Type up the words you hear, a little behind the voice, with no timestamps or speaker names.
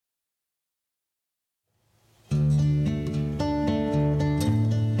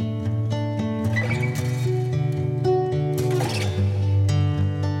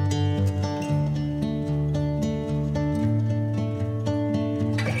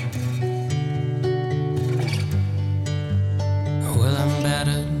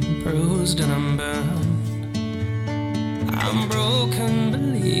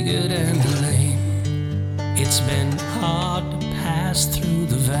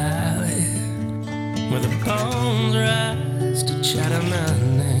where the bones rise to chatter my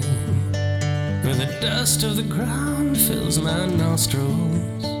name, where the dust of the ground fills my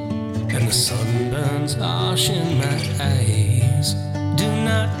nostrils, and the sun burns harsh in my eyes. Do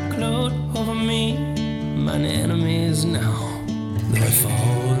not gloat over me, mine enemies now. Though I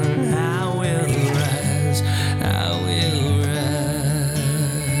fall and I will rise, I will rise.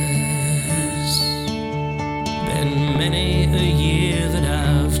 Been many a year that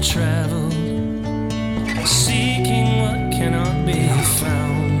I've traveled, seeking what cannot be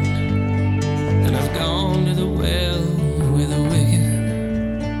found, and I've gone to the well with the wicked,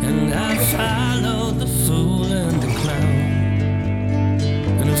 and I've followed the fool and the clown,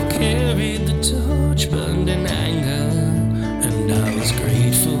 and I've carried the torch burned in